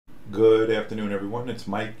Good afternoon, everyone. It's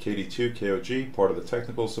Mike, KD2KOG, part of the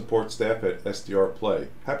technical support staff at SDR Play.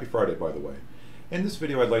 Happy Friday, by the way. In this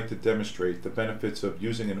video, I'd like to demonstrate the benefits of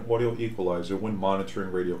using an audio equalizer when monitoring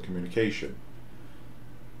radio communication.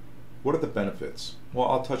 What are the benefits? Well,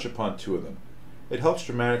 I'll touch upon two of them. It helps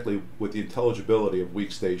dramatically with the intelligibility of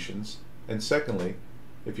weak stations, and secondly,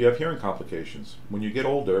 if you have hearing complications. When you get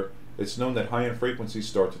older, it's known that high-end frequencies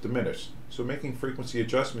start to diminish, so making frequency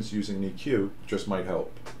adjustments using an EQ just might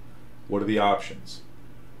help. What are the options?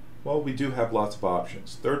 Well, we do have lots of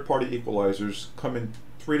options. Third-party equalizers come in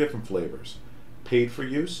three different flavors: paid for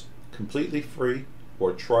use, completely free,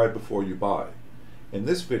 or try before you buy. In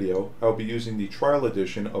this video, I'll be using the trial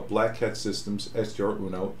edition of Black Cat Systems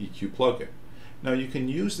SDRuno EQ plugin. Now, you can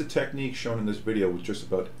use the technique shown in this video with just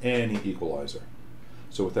about any equalizer.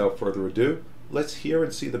 So without further ado, let's hear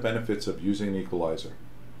and see the benefits of using an equalizer.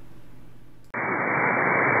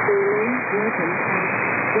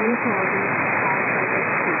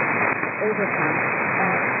 Overcome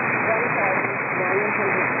at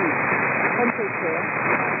 1,900 feet. Temperature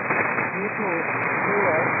Newport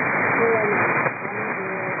 0,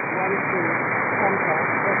 Compass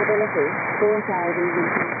visibility 4,000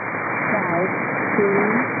 meters. Cloud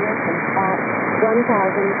ceiling welcome at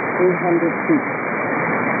 1,300 feet.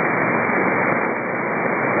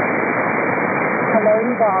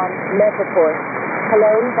 Cologne Bonn Metroport.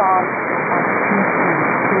 Cologne Bonn at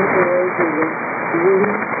 2,000. Wind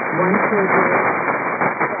 140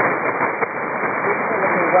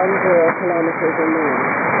 kilometers or more.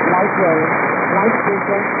 Light rain, light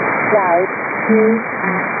frequent, cloud 2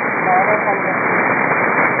 at 900 feet.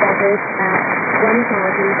 Feathers at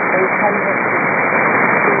 1,800 feet.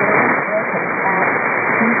 Ceiling welcome at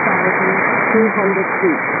 2,200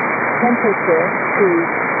 feet. Temperature 2,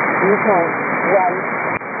 Newport 1,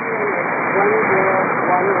 1011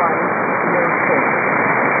 06.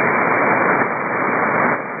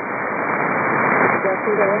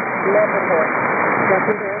 Metroport.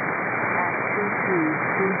 Secondary at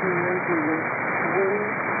 22,200. Wind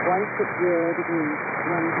 160 degrees,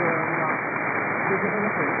 10 knots.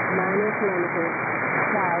 Visibility 9 kilometers.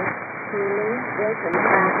 Cloud ceiling welcome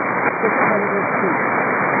at 600 feet.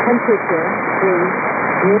 Temperature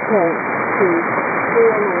 3, Newport 2,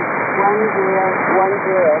 QNH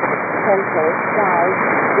 1010. Central cloud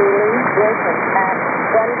ceiling welcome at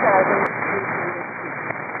 1,300 feet.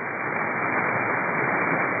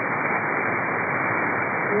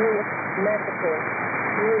 Metroport.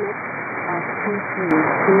 Unit at 22,200.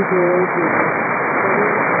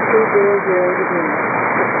 200 degrees.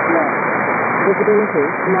 6 knots. Visibility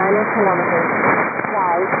 9 kilometers.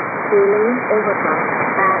 Cloud ceiling overcast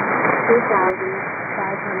at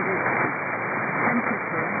 2,500 feet.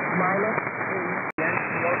 Temperature -3.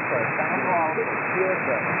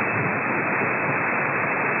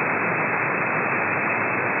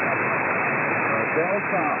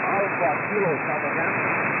 Delta Alpha Kilo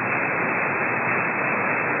Sabbath.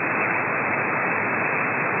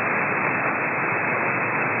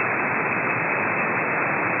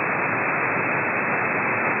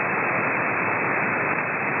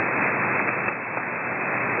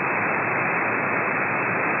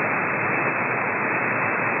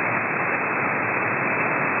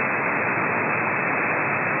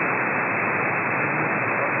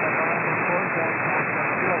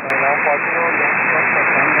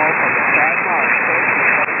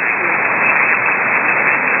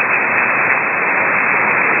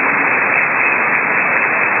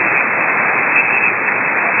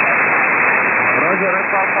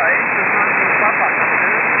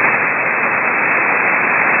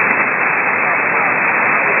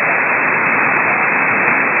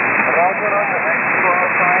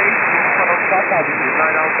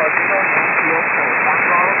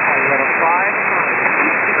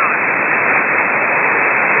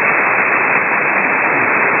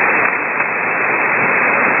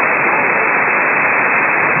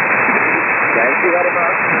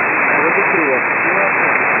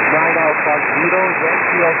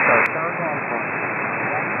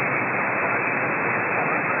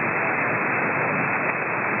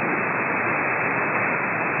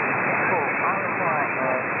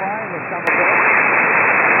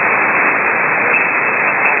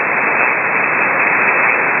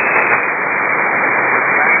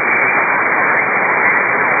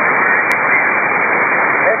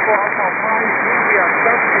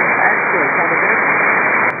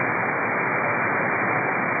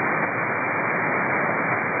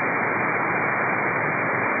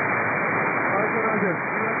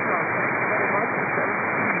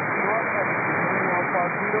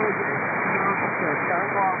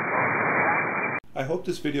 I hope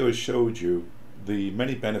this video has showed you the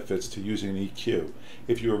many benefits to using an EQ.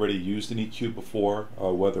 If you already used an EQ before,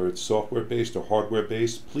 whether it's software based or hardware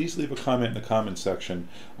based, please leave a comment in the comment section.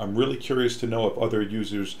 I'm really curious to know if other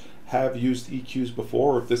users have used EQs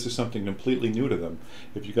before, or if this is something completely new to them.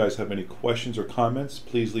 If you guys have any questions or comments,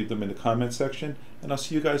 please leave them in the comment section, and I'll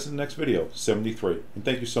see you guys in the next video, 73. And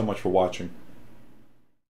thank you so much for watching.